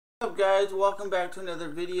What's up guys, welcome back to another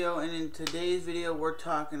video, and in today's video we're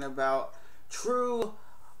talking about true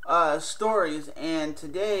stories, and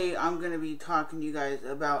today I'm going to be talking to you guys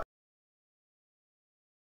about.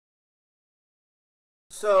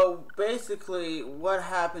 So basically what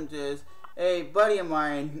happens is a buddy of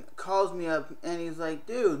mine calls me up and he's like,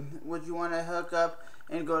 dude, would you want to hook up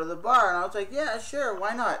and go to the bar? And I was like, yeah, sure,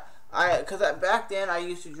 why not? Because back then I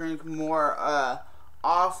used to drink more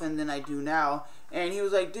often than I do now. And he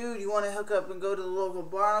was like, dude, you want to hook up and go to the local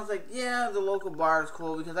bar? And I was like, yeah, the local bar is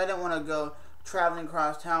cool, because I didn't want to go traveling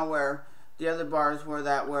across town where the other bars were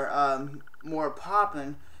more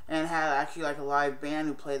popping and had actually like a live band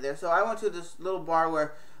who played there. So I went to this little bar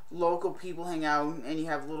where local people hang out and you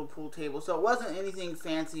have little pool tables. So it wasn't anything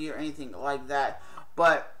fancy or anything like that.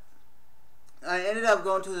 But I ended up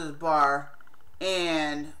going to this bar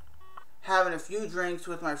and having a few drinks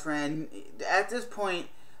with my friend. At this point,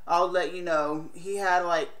 I'll let you know, he had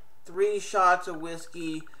like 3 shots of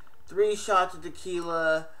whiskey, 3 shots of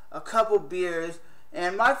tequila, a couple beers,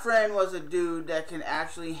 and my friend was a dude that can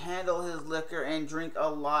actually handle his liquor and drink a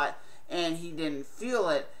lot, and he didn't feel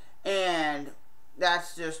it, and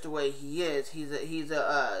that's just the way he is. He's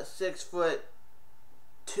a 6'2",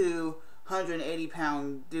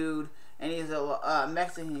 180-pound dude, and he's a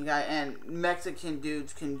Mexican guy, and Mexican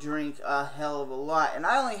dudes can drink a hell of a lot, and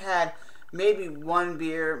I only had maybe 1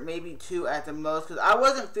 beer, maybe 2 at the most, because I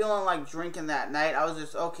wasn't feeling like drinking that night. I was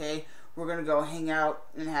just, okay, we're going to go hang out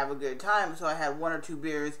and have a good time. So I had 1 or 2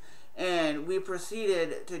 beers, and we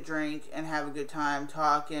proceeded to drink and have a good time,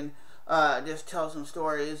 talk, and just tell some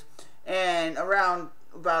stories. And around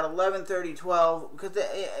about 11:30, 12, because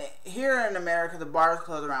here in America, the bars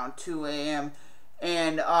close around 2 a.m.,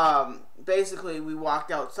 and basically we walked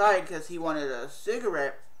outside because he wanted a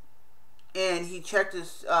cigarette, and he checked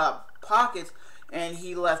his pockets, and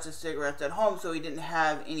he left his cigarettes at home, so he didn't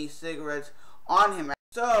have any cigarettes on him.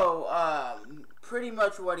 So pretty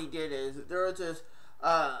much what he did is, there was this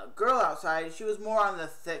girl outside. She was more on the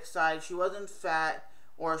thick side. She wasn't fat,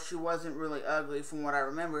 or she wasn't really ugly from what I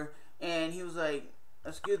remember. And he was like,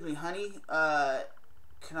 excuse me, honey,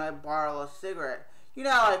 can I borrow a cigarette? You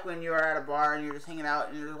know, like when you're at a bar and you're just hanging out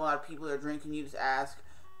and there's a lot of people that are drinking, you just ask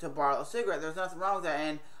to borrow a cigarette. There's nothing wrong with that.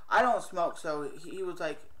 And I don't smoke, so he was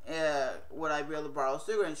like, would I be able to borrow a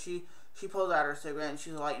cigarette? And she pulls out her cigarette and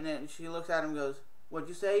she's lighting it, and she looks at him and goes, what'd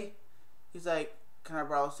you say? He's like, can I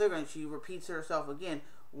borrow a cigarette? And she repeats herself again,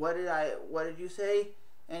 what did you say?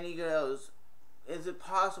 And he goes, is it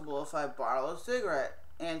possible if I borrow a cigarette?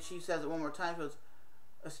 And she says it one more time. She goes,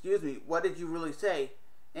 excuse me, what did you really say?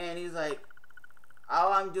 And he's like,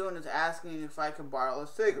 all I'm doing is asking if I can borrow a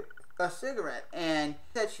cigarette. And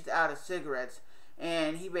she said she's out of cigarettes.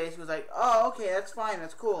 And he basically was like, oh, okay, that's fine,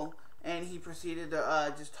 that's cool. And he proceeded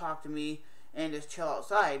to just talk to me and just chill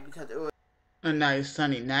outside, because it was a nice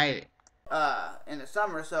sunny night in the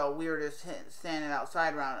summer. So we were just standing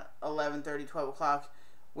outside around 11:30, 12 o'clock,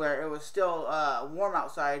 where it was still warm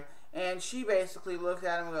outside. And she basically looked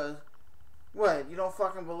at him and goes, what, you don't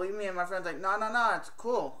fucking believe me? And my friend's like, no, it's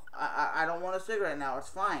cool. I don't want a cigarette now, it's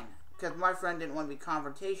fine. Because my friend didn't want to be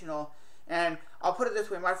confrontational. And I'll put it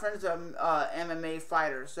this way, my friend's a MMA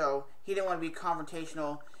fighter, so he didn't want to be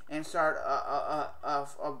confrontational and start a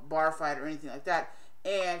bar fight or anything like that.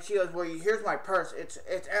 And she goes, well, here's my purse, it's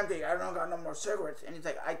empty, I don't got no more cigarettes. And he's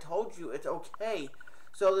like, I told you, it's okay.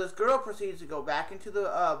 So this girl proceeds to go back into the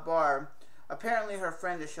bar. Apparently her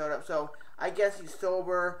friend just showed up, so I guess he's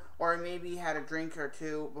sober, or maybe he had a drink or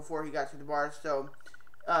 2 before he got to the bar. So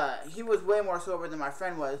he was way more sober than my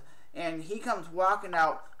friend was. And he comes walking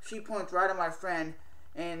out, she points right at my friend,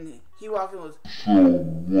 and he walks in and goes, so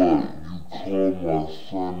what, you call my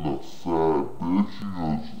friend a fat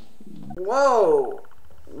bitch? He goes, whoa,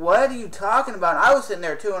 what are you talking about? And I was sitting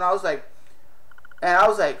there too, and I was like,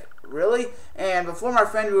 really? And before my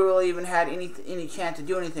friend really even had any chance to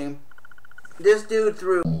do anything, this dude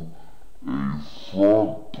threw a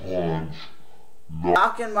front punch,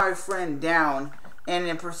 knocking my friend down, and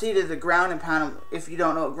then proceeded to ground and pound him. If you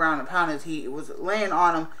don't know what ground and pound is, he was laying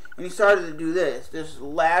on him, and he started to do this, just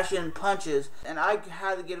lashing punches. And I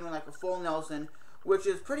had to get him in like a full Nelson, which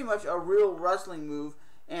is pretty much a real wrestling move,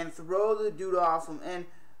 and throw the dude off him. And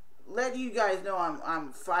let you guys know,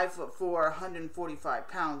 I'm 5'4", 145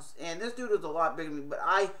 pounds, and this dude was a lot bigger than me, but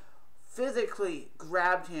I physically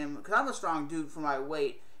grabbed him, because I'm a strong dude for my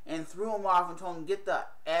weight, and threw him off and told him, get the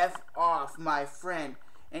F off my friend.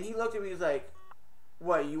 And he looked at me, he was like,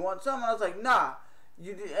 what, you want something? I was like, nah.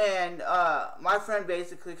 And my friend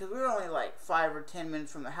basically, because we were only like 5 or 10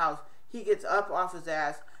 minutes from the house, he gets up off his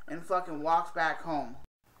ass and fucking walks back home.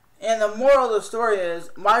 And the moral of the story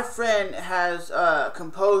is, my friend has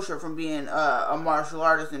composure from being a martial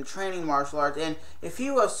artist and training martial arts. And if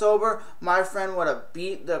he was sober, my friend would have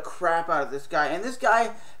beat the crap out of this guy. And this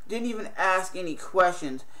guy didn't even ask any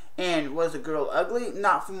questions. And was the girl ugly?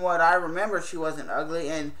 Not from what I remember, she wasn't ugly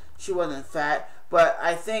and she wasn't fat. But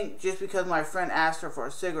I think just because my friend asked her for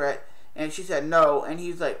a cigarette and she said no, and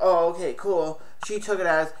he's like, oh, okay, cool. She took it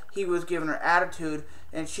as he was giving her attitude,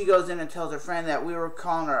 and she goes in and tells her friend that we were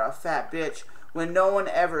calling her a fat bitch when no one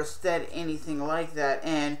ever said anything like that.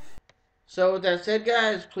 And so with that said,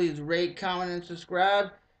 guys, please rate, comment, and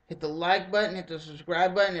subscribe. Hit the like button, hit the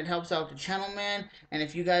subscribe button. It helps out the channel, man. And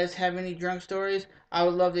if you guys have any drunk stories, I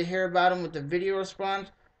would love to hear about them with the video response.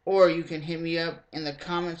 Or you can hit me up in the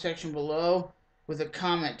comment section below with a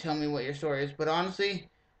comment. Tell me what your story is. But honestly,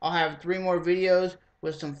 I'll have 3 more videos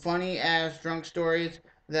with some funny ass drunk stories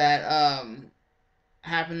that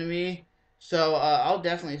happened to me. So I'll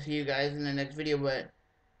definitely see you guys in the next video. But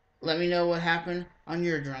let me know what happened on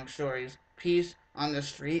your drunk stories. Peace on the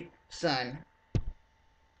street, son.